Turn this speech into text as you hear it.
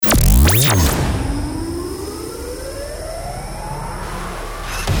For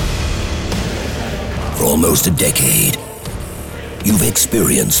almost a decade, you've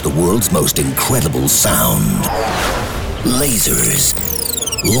experienced the world's most incredible sound. Lasers,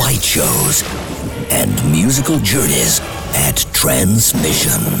 light shows, and musical journeys at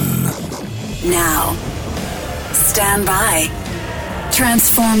Transmission. Now, stand by.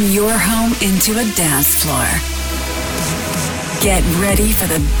 Transform your home into a dance floor. Get ready for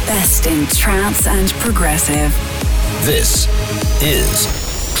the best in trance and progressive. This is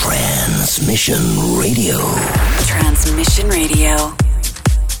Transmission Radio. Transmission Radio.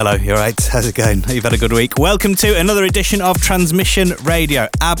 Hello, you alright? How's it going? You've had a good week. Welcome to another edition of Transmission Radio.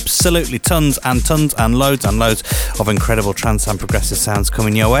 Absolutely tons and loads of incredible trance and progressive sounds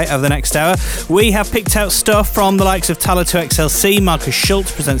coming your way over the next hour. We have picked out stuff from the likes of Talla 2XLC, Markus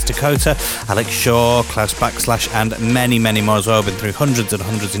Schulz presents Dakota, Alex Shaw, Klaus Backslash, and many more as well. Been through hundreds and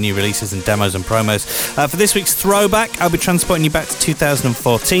hundreds of new releases and demos and promos. For this week's throwback, I'll be transporting you back to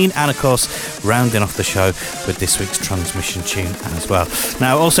 2014 and, of course, rounding off the show with this week's transmission tune as well.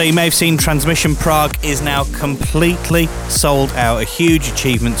 Now, also, you may have seen Transmission Prague is now completely sold out. A huge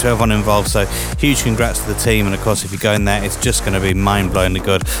achievement to everyone involved, so huge congrats to the team. And of course, if you go in there, it's just going to be mind-blowingly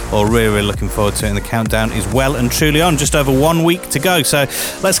good. Or really looking forward to it. And the countdown is well and truly on. Just over 1 week to go. So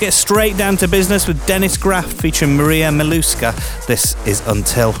let's get straight down to business with Dennis Graf featuring Maria Miluska. This is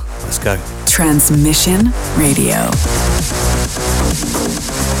Until. Let's go. Transmission Radio.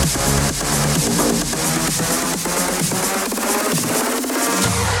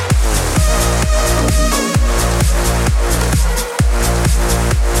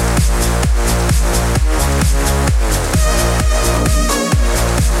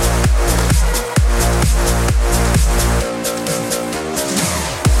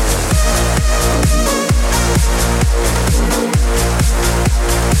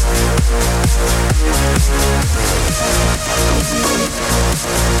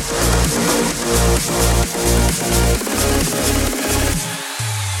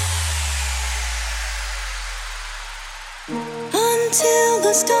 Until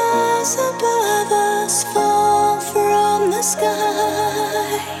the stars above us fall from the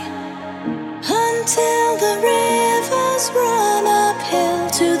sky, until the rivers run uphill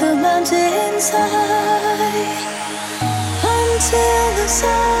to the mountainside, until the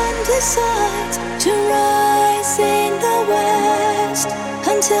sun decides to rise in the west,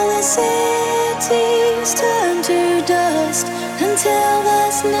 until the cities turn to dust, until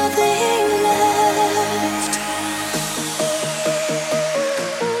there's nothing left.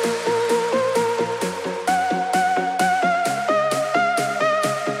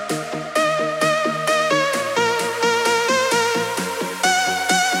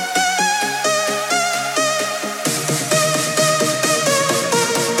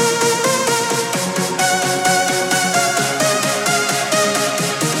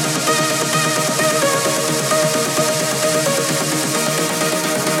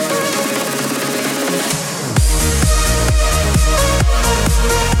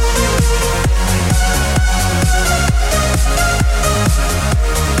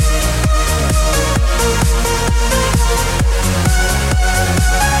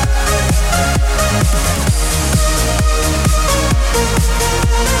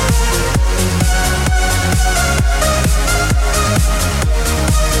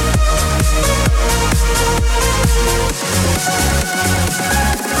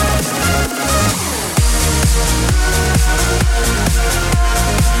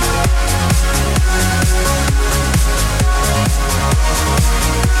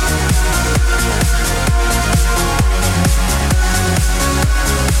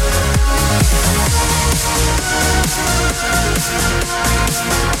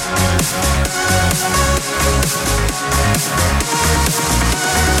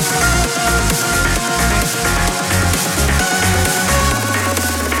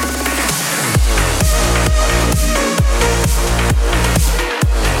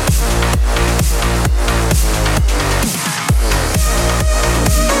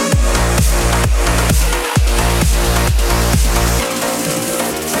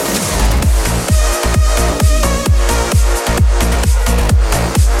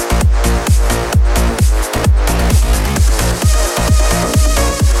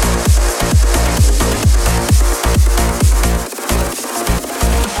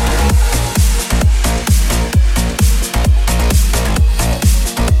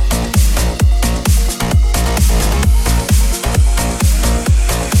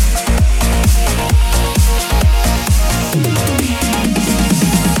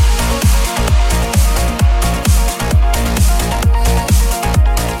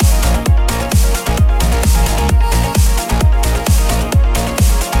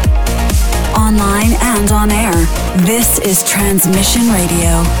 This is Transmission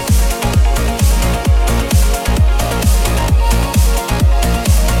Radio.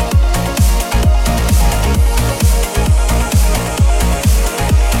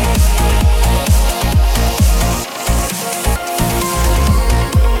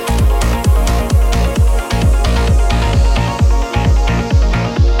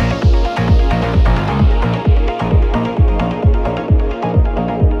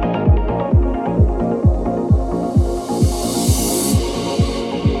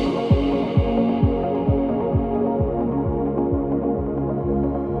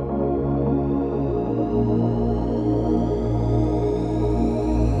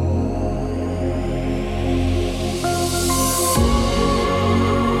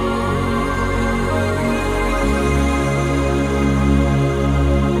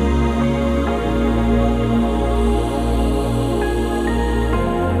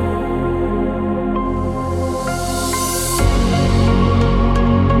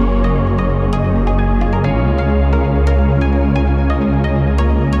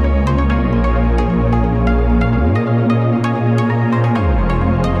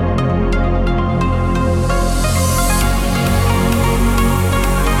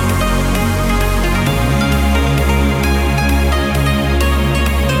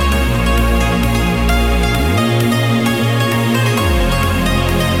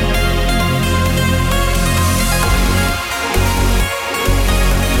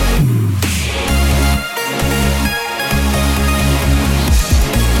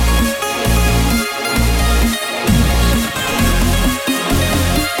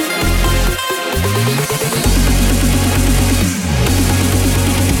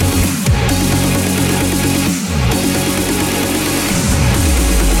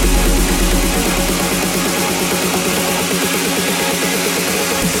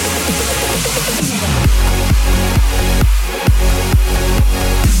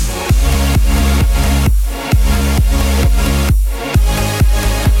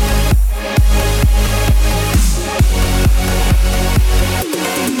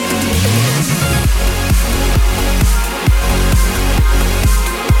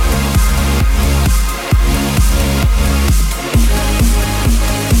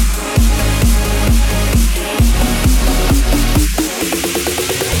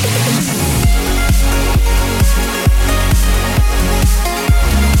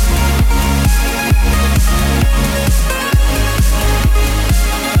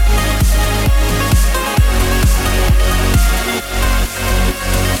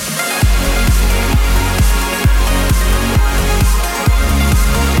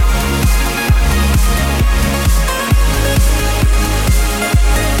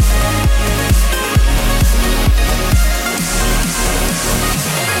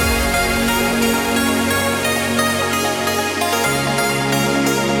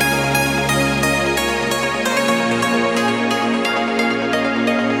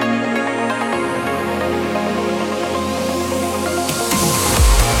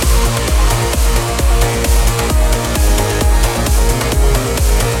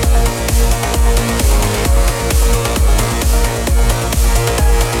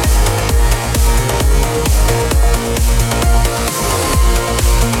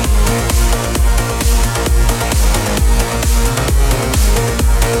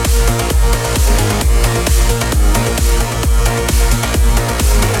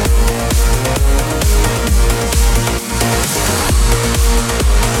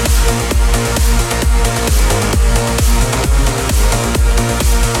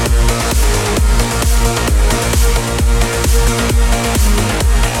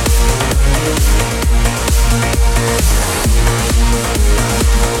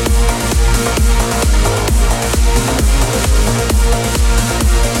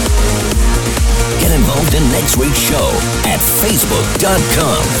 next week's show at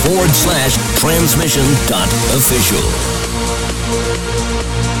Facebook.com/transmission.official.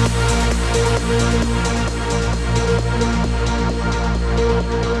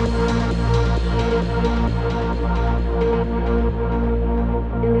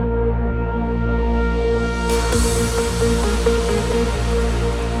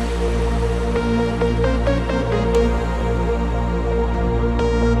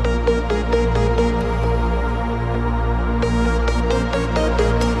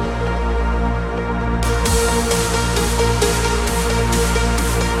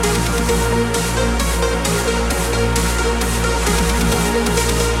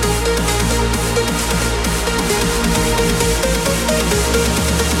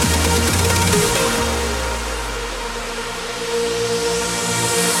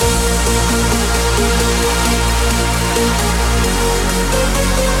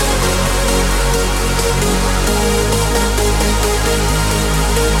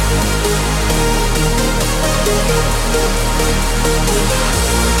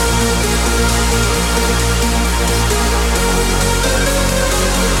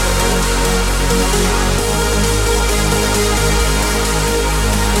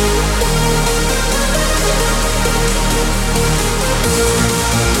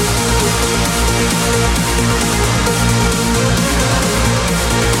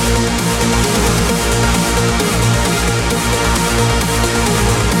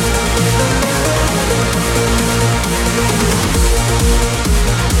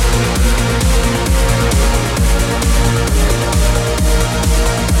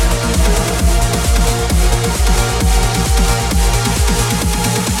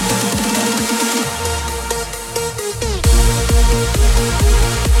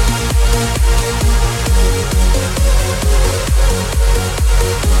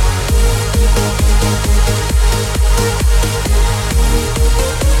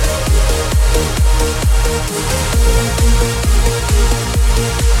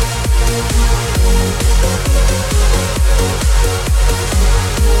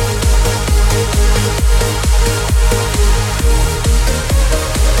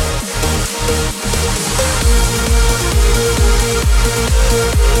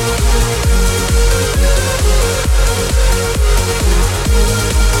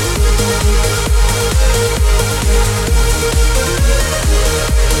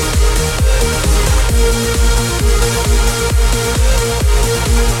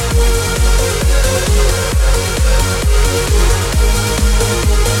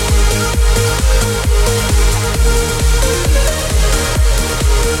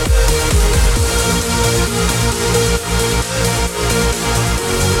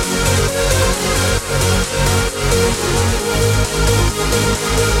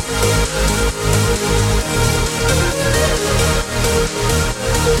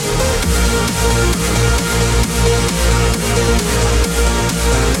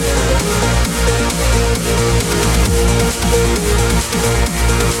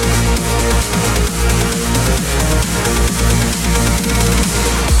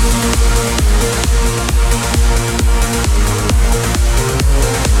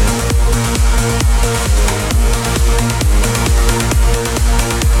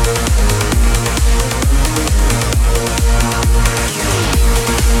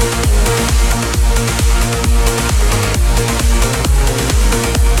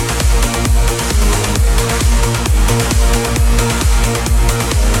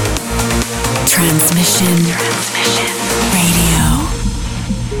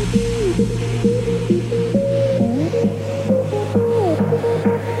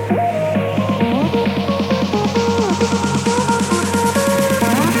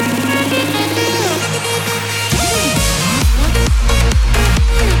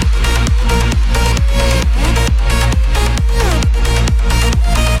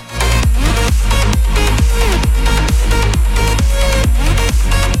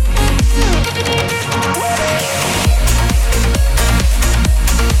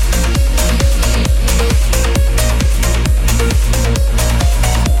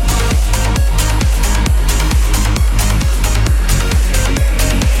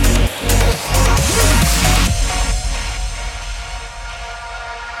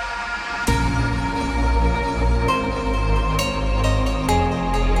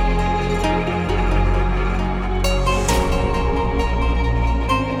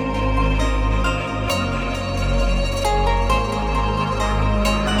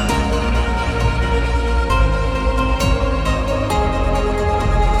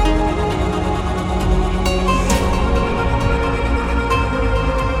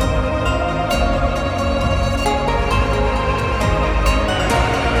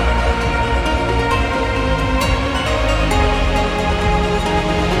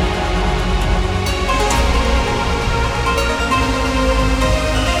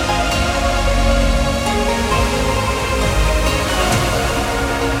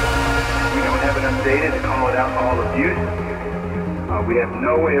 We have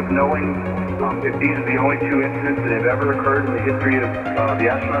no way of knowing if these are the only two incidents that have ever occurred in the history of the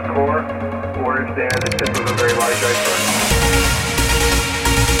astronaut corps, or if they're the tip of a very large iceberg.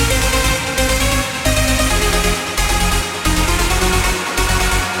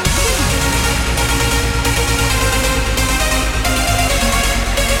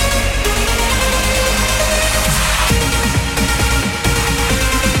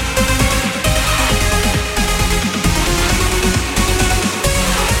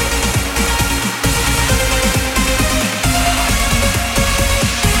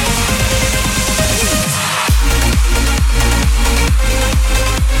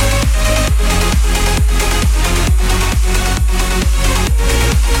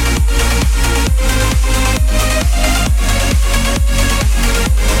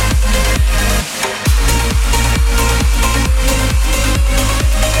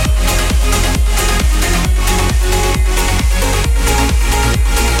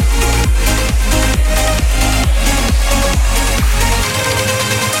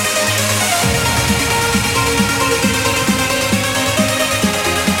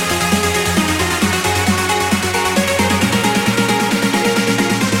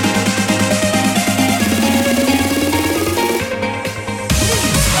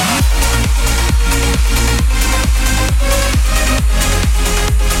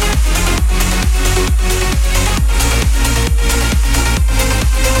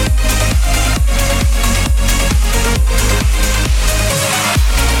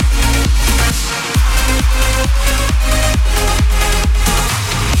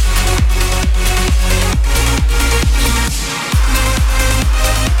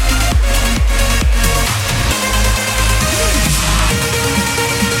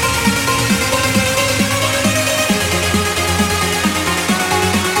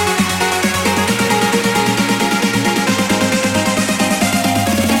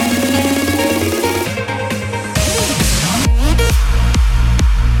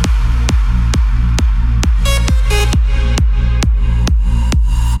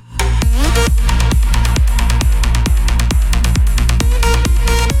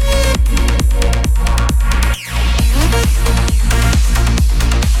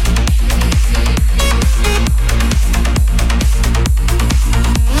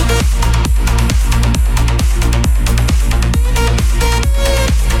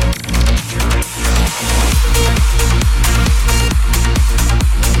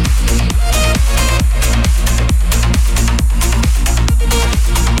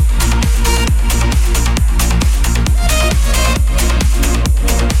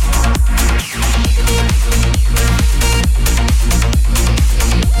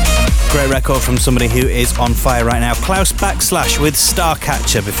 Record from somebody who is on fire right now. Klaus Backslash with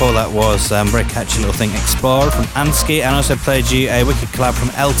Starcatcher. Before that was very catchy little thing, Explorer from Ansky, and also played you a wicked collab from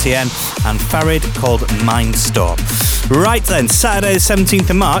LTN and Farid called Mindstorm. Right then, Saturday the 17th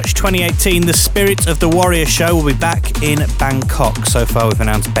of March 2018, the Spirit of the Warrior show will be back in Bangkok. So far we've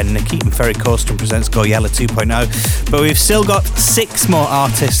announced Ben Nicky and Ferry Corsten presents Goyella 2.0, but we've still got 6 more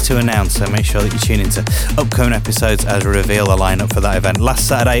artists to announce, so make sure that you tune into upcoming episodes as we reveal the lineup for that event. Last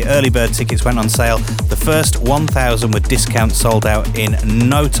Saturday, early bird tickets went on sale. The first 1,000 with discounts sold out in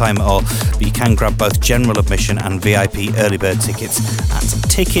no time at all, but you can grab both general admission and VIP early bird tickets at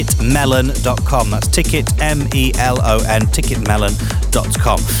ticketmelon.com. That's ticket, M-E-L-O-N,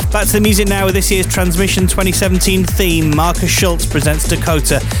 ticketmelon.com. Back to the music now with this year's Transmission 2017 theme. Marcus Schultz presents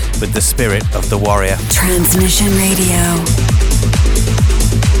Dakota with The Spirit of the Warrior. Transmission Radio.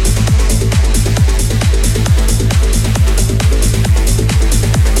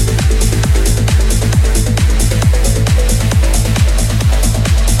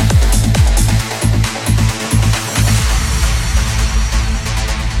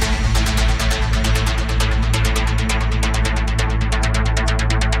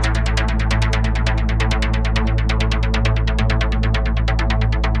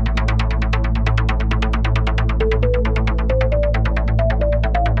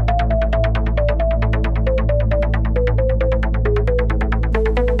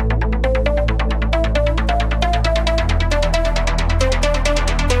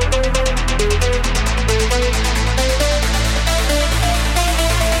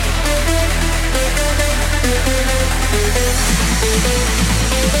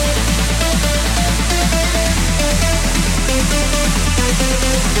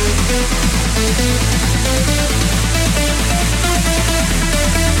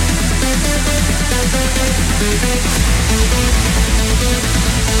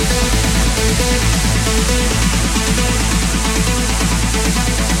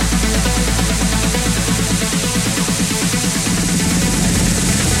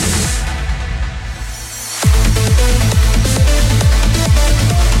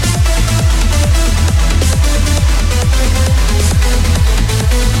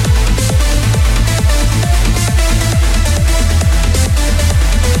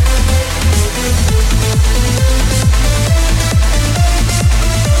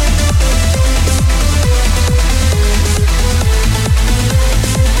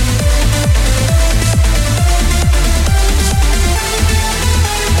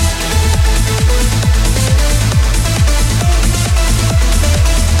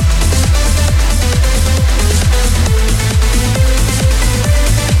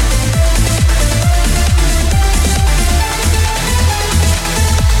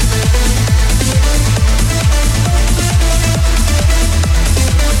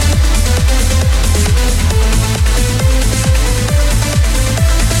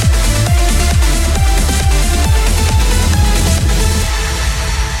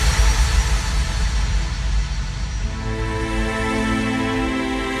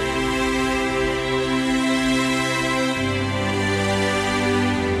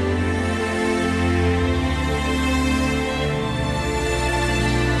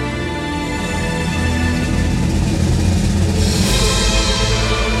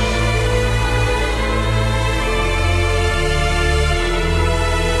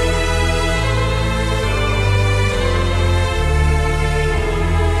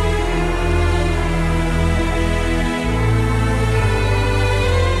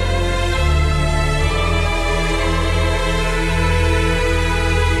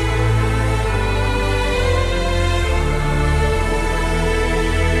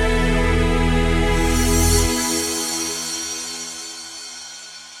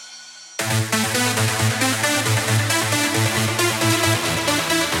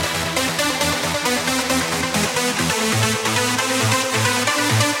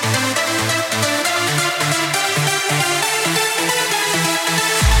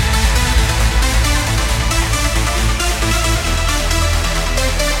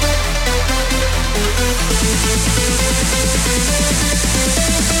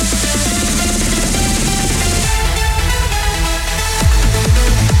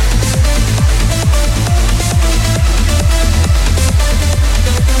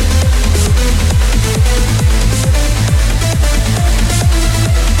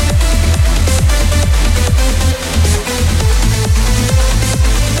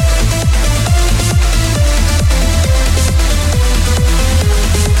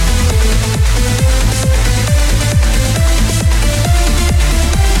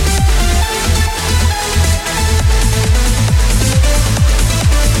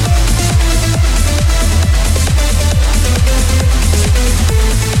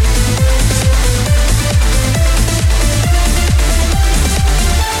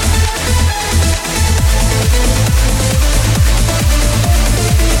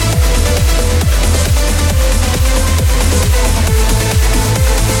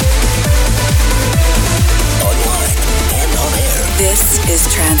 is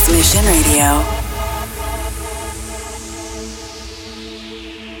Transmission Radio.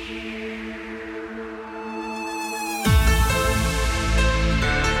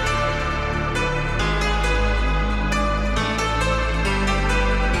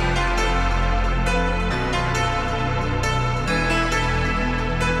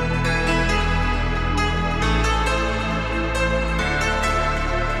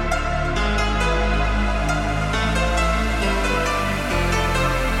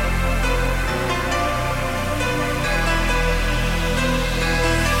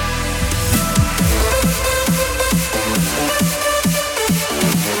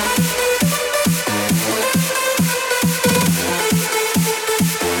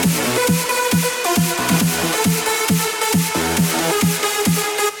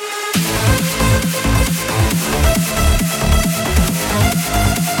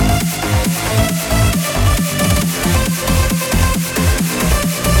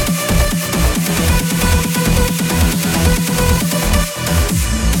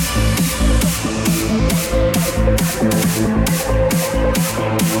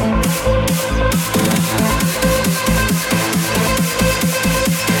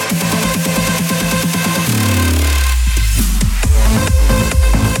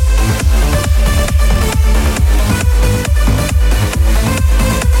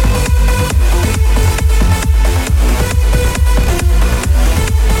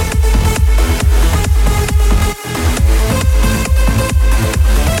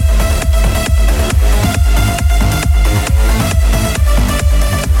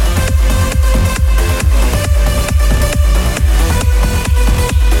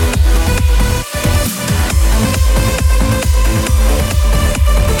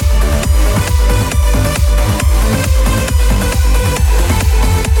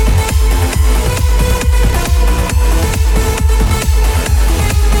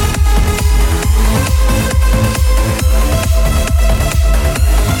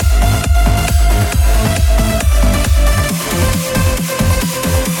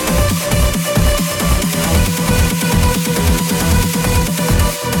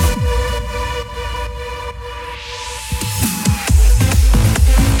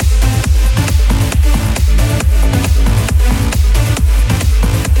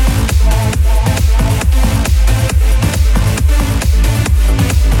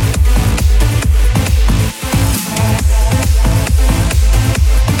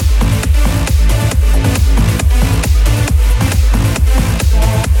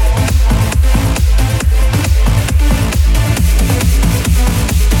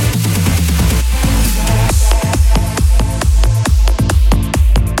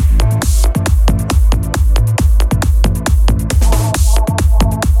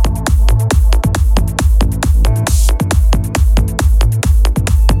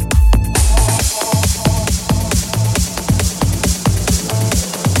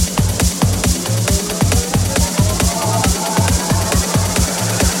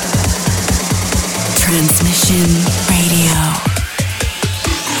 Transmission Radio.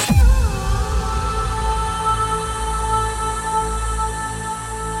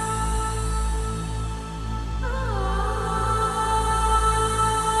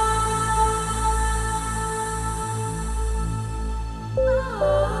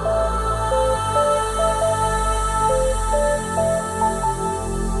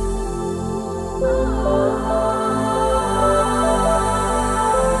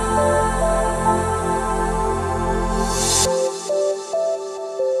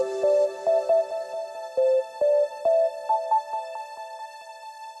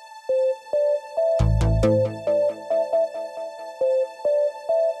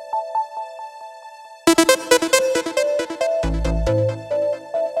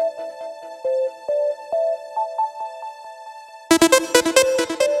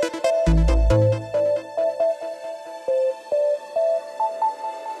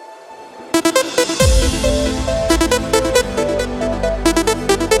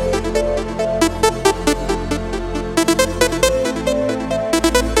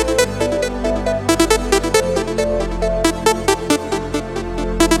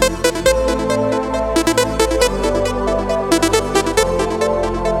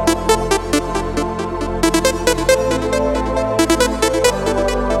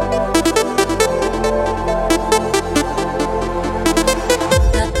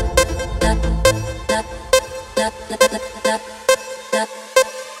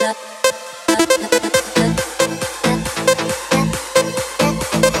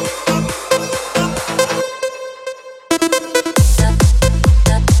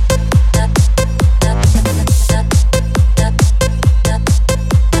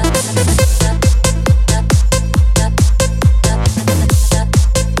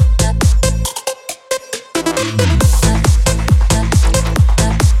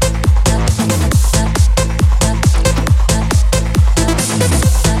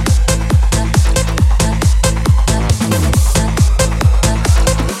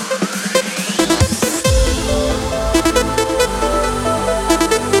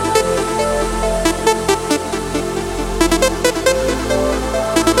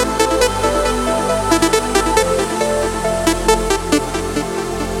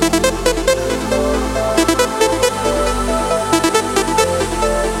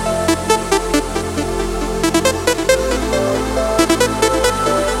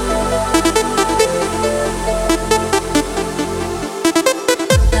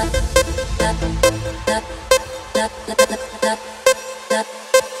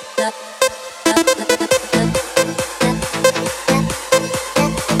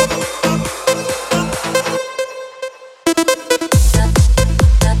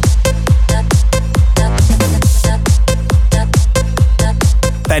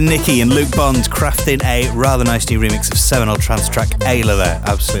 Nicky and Luke Bond crafting a rather nice new remix of seminal trance track Ayla there.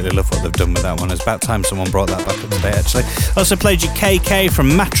 Absolutely love what they've done with that one. It's about time someone brought that back up today, actually. Also played you KK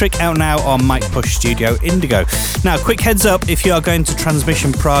from Matric, out now on Mike Push Studio Indigo. Now, quick heads up, if you are going to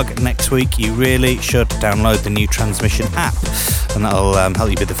Transmission Prague next week, you really should download the new Transmission app, and that'll help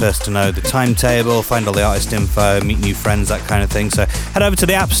you be the first to know the timetable, find all the artist info, meet new friends, that kind of thing. So head over to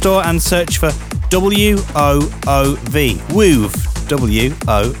the App Store and search for WOOV. WOOV.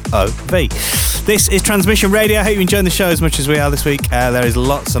 WOOV. This is Transmission Radio. I hope you're enjoying the show as much as we are this week. There is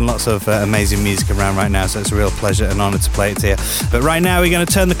lots and lots of amazing music around right now, so it's a real pleasure and honour to play it to you. But right now we're going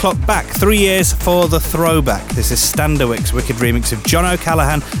to turn the clock back 3 years for the throwback. This is Standerwick's wicked remix of John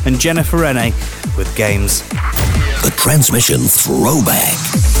O'Callaghan and Jennifer Renee with Games. The Transmission Throwback.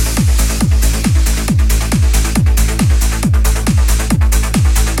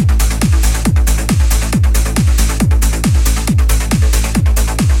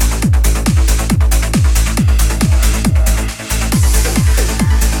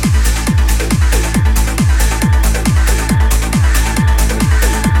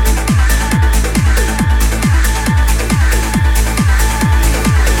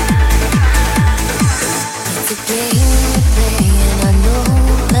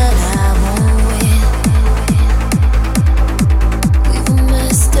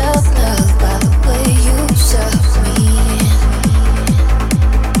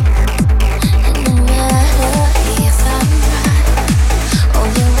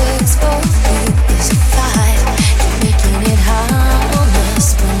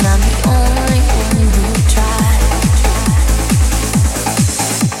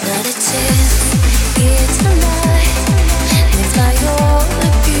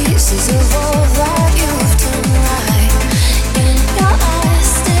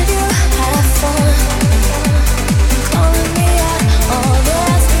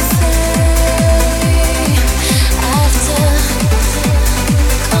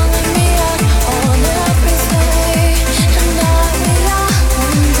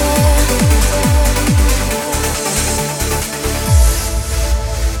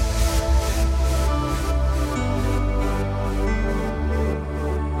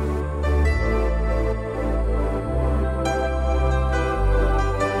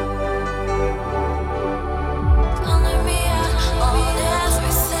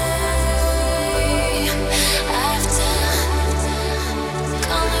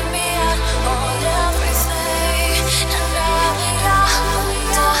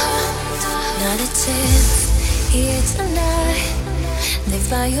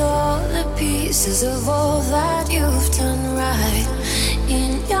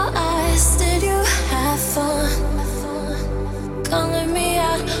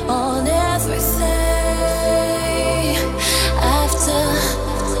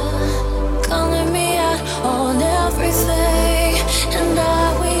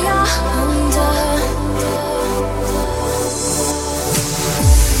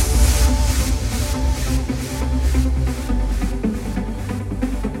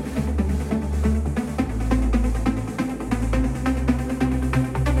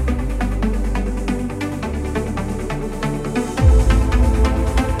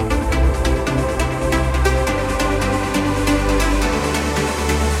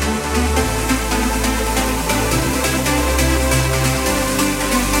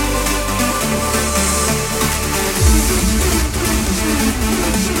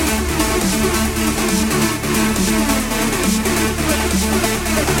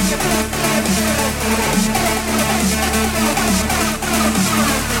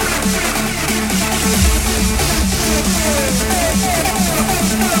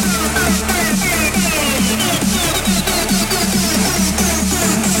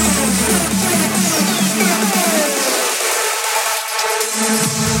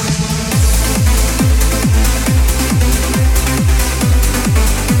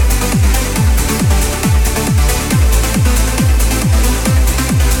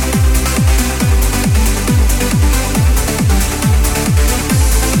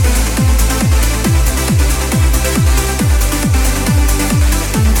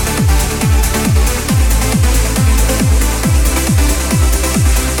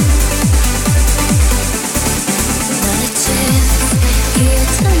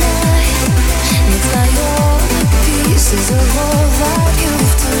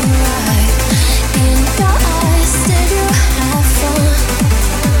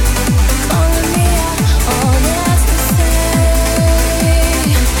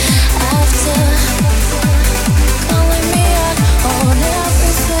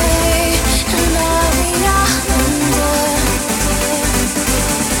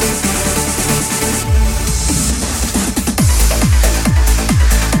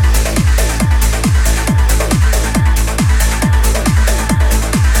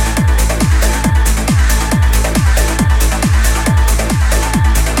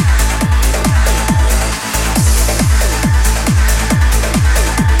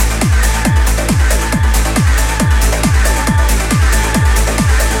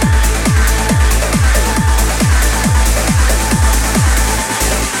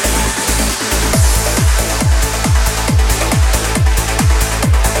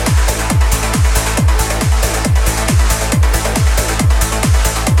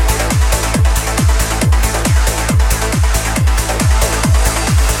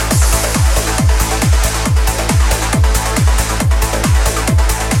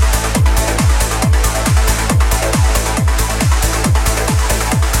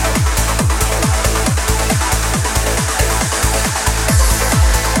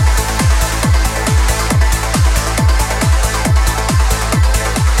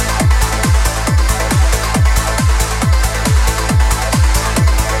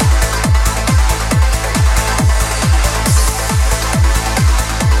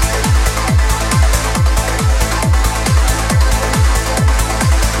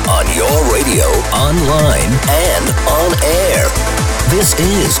 radio, online, and on air. This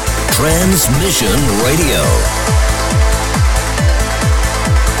is Transmission Radio.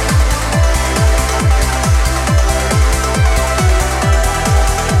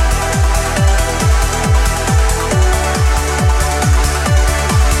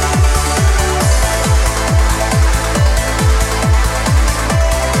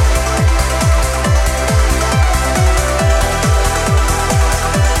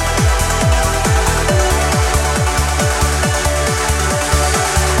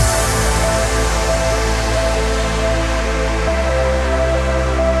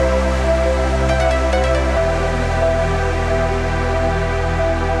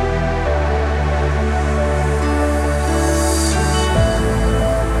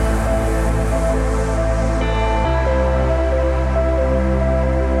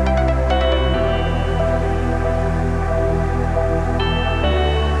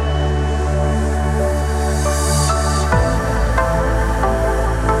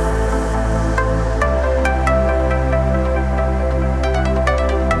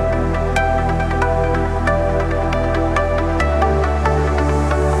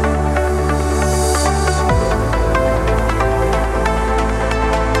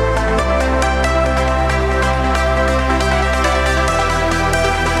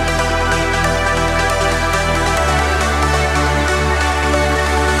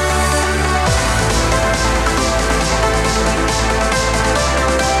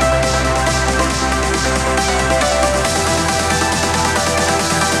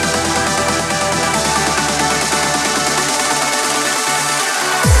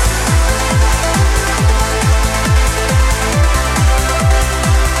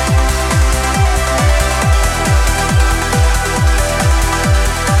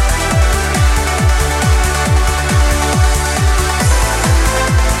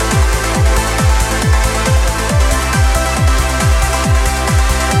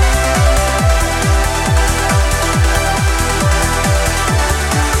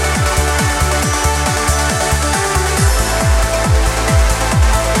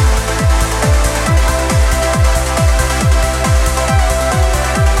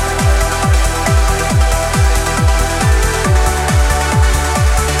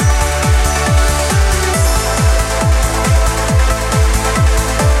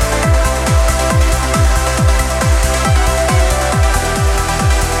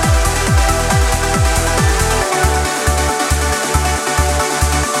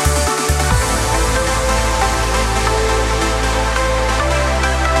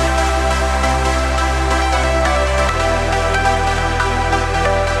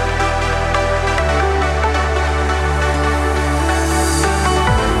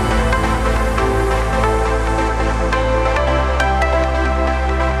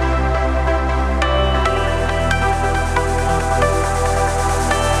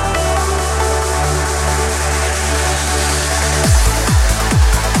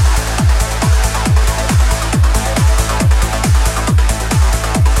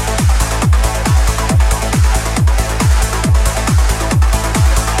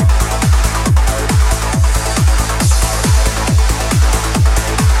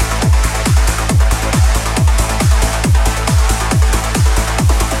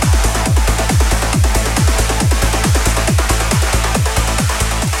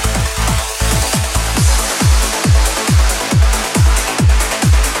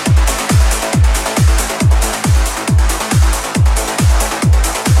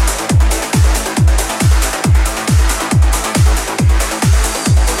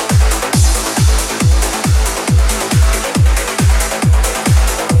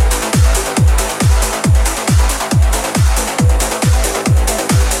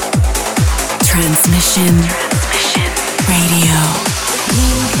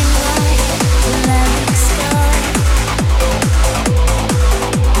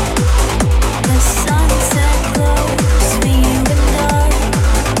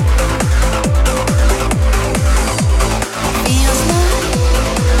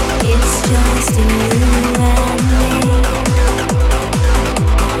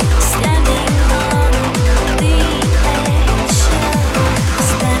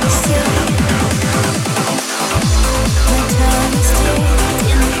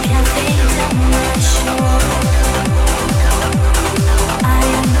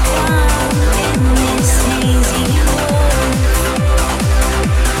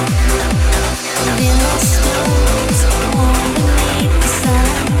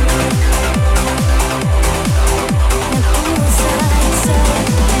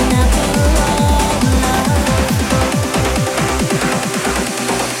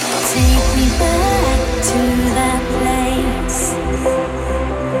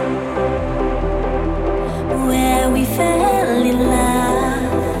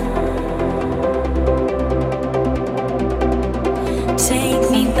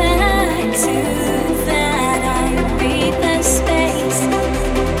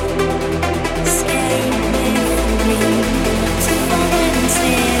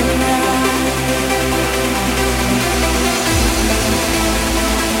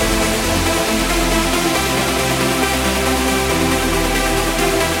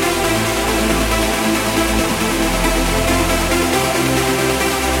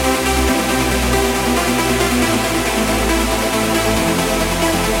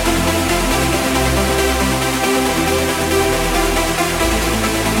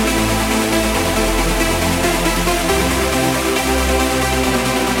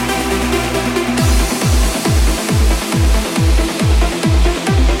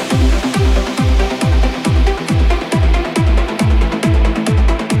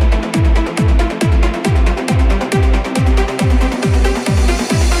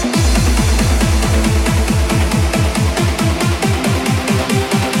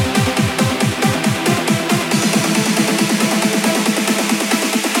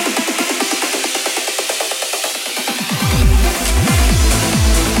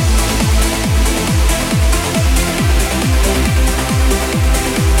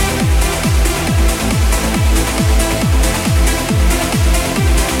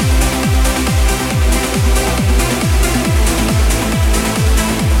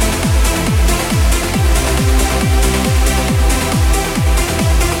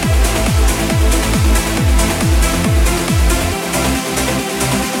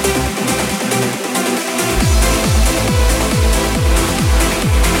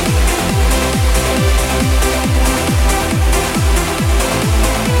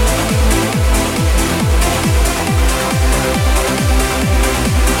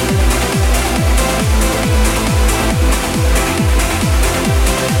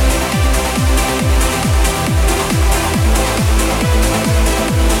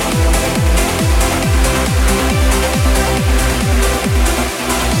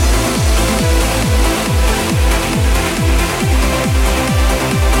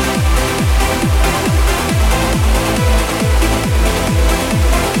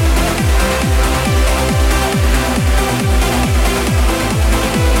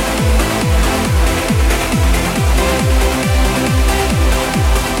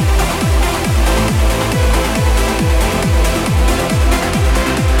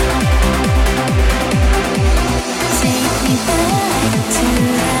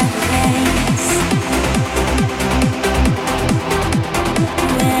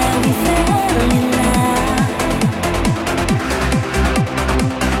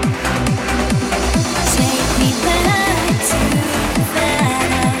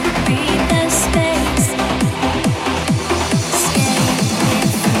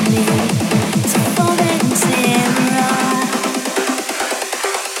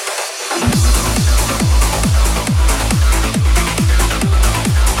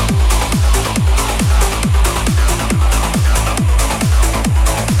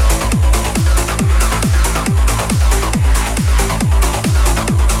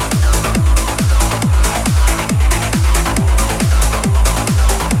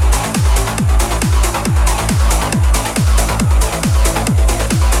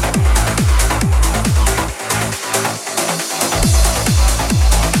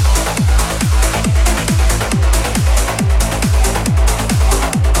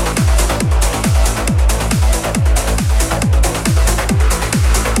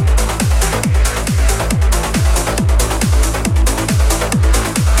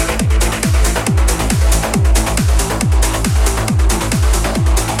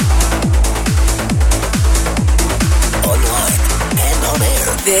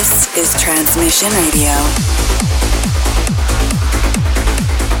 This is Transmission Radio.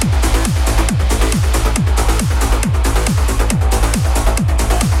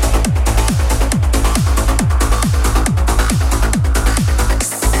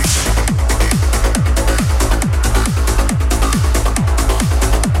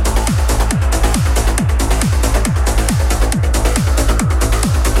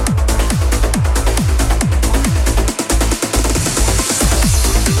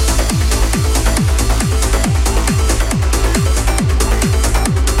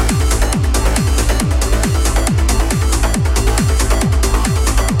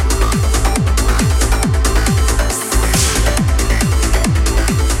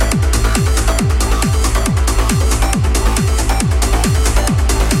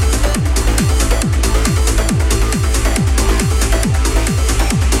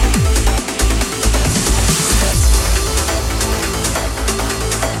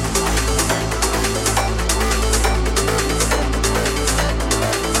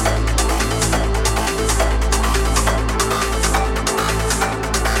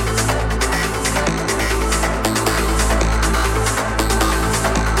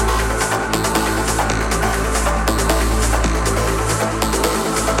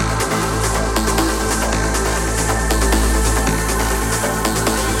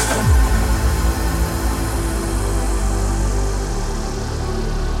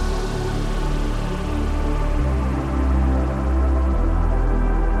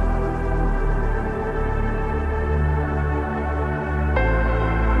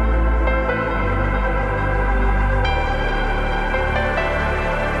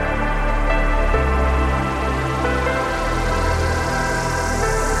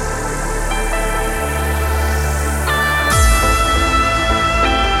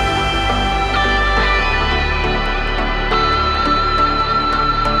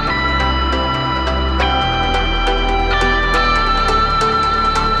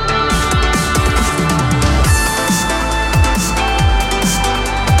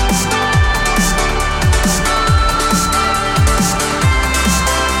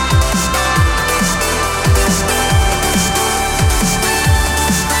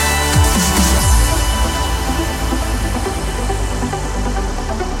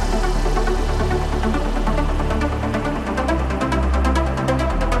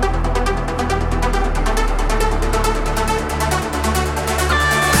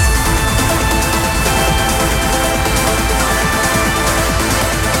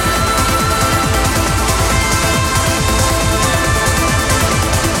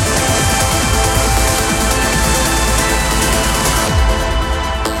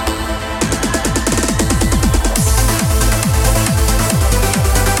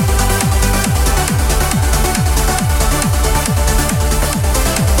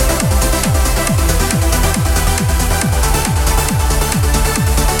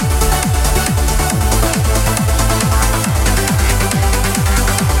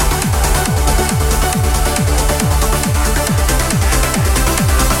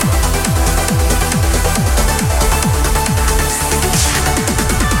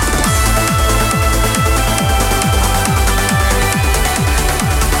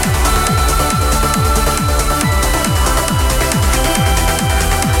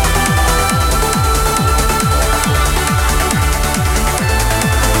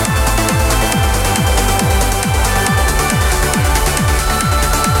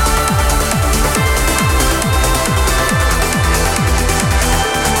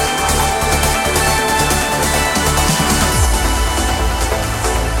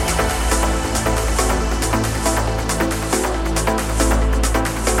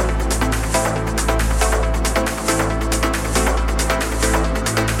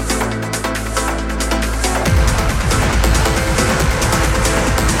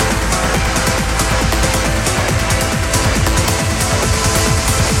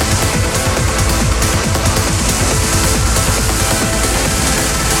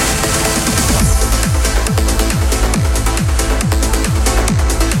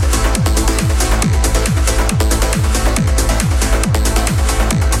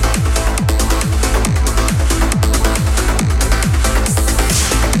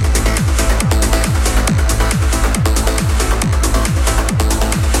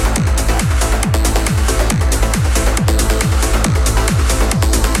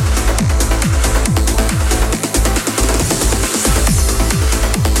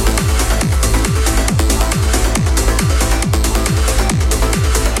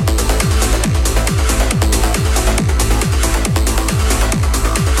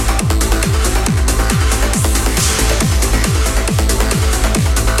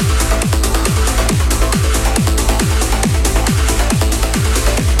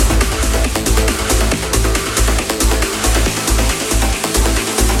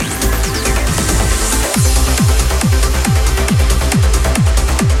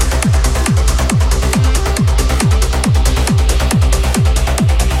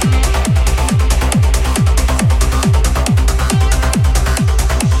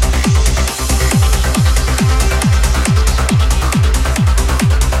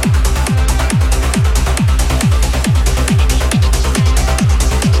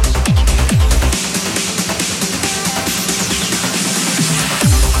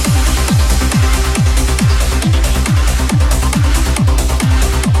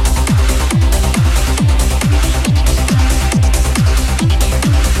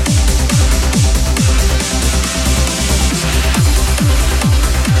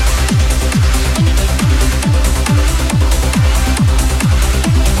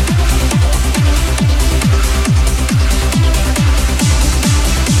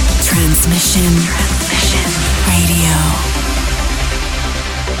 Transmission Radio.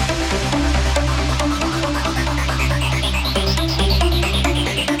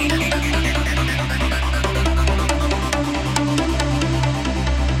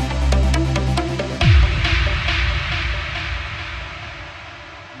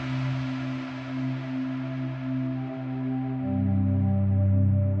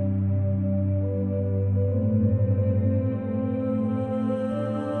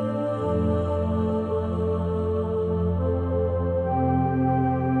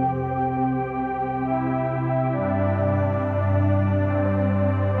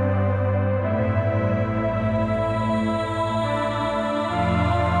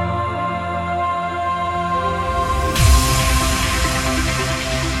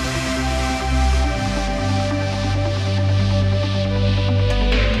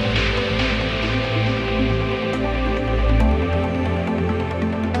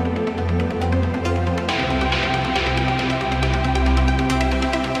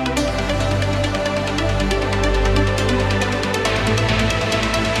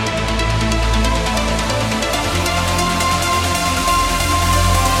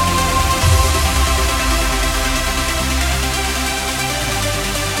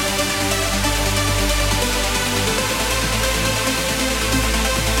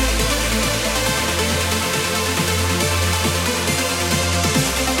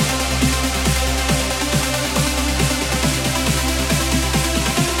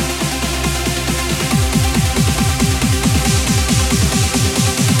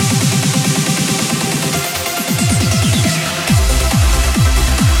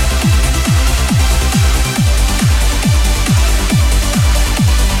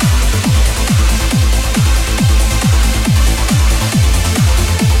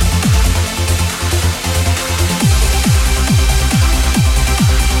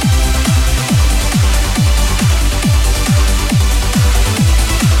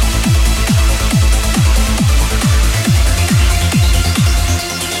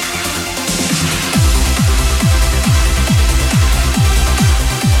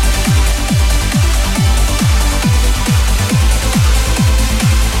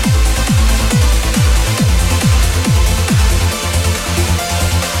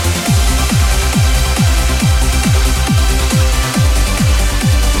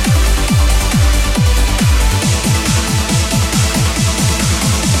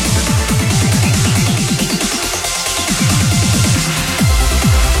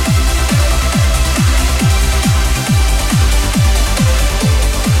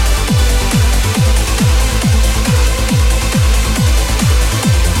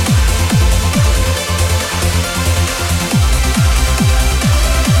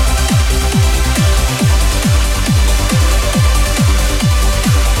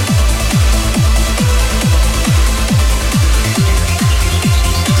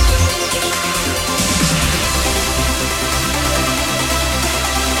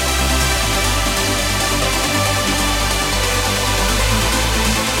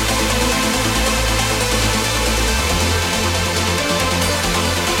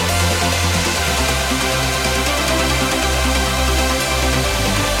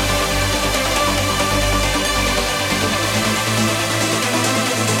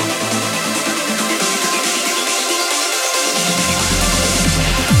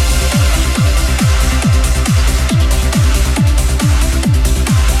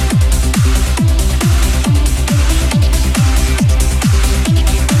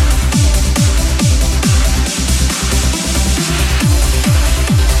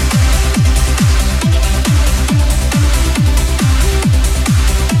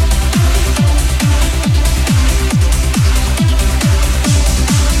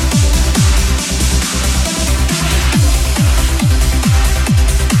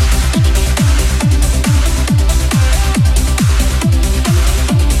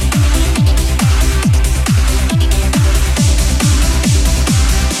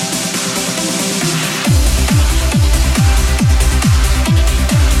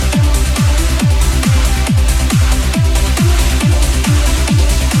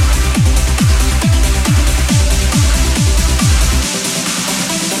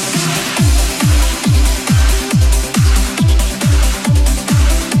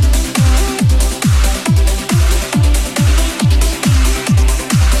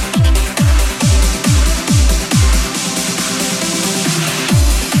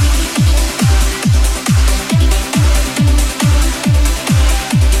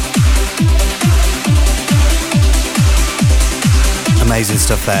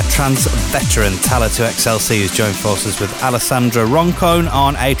 Amazing stuff there. Trance veteran Talla 2XLC has joined forces with Alessandra Roncone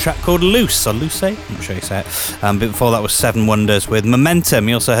on a track called Loose, or Luce, I'm not sure you say it. But before that was Seven Wonders with Momentum.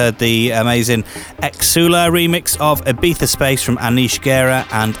 You also heard the amazing Exula remix of Ibiza Space from Anish Guerra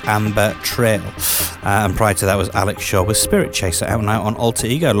and Amber Trail. And prior to that was Alex Shaw with Spirit Chaser, out and out on Alter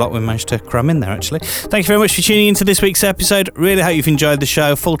Ego. A lot we managed to cram in there, actually. Thank you very much for tuning into this week's episode. Really hope you've enjoyed the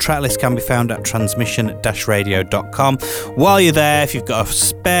show. Full track list can be found at transmission-radio.com. While you're there, if you've got a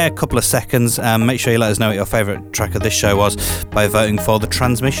spare couple of seconds, make sure you let us know what your favourite track of this show was by voting for the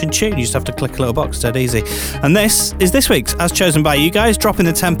Transmission tune. You just have to click a little box, dead easy. And this is this week's, as chosen by you guys, dropping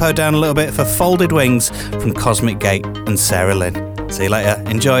the tempo down a little bit for Folded Wings from Cosmic Gate and Sarah Lynn. See you later.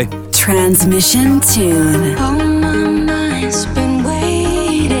 Enjoy. Transmission tune. All my mind's been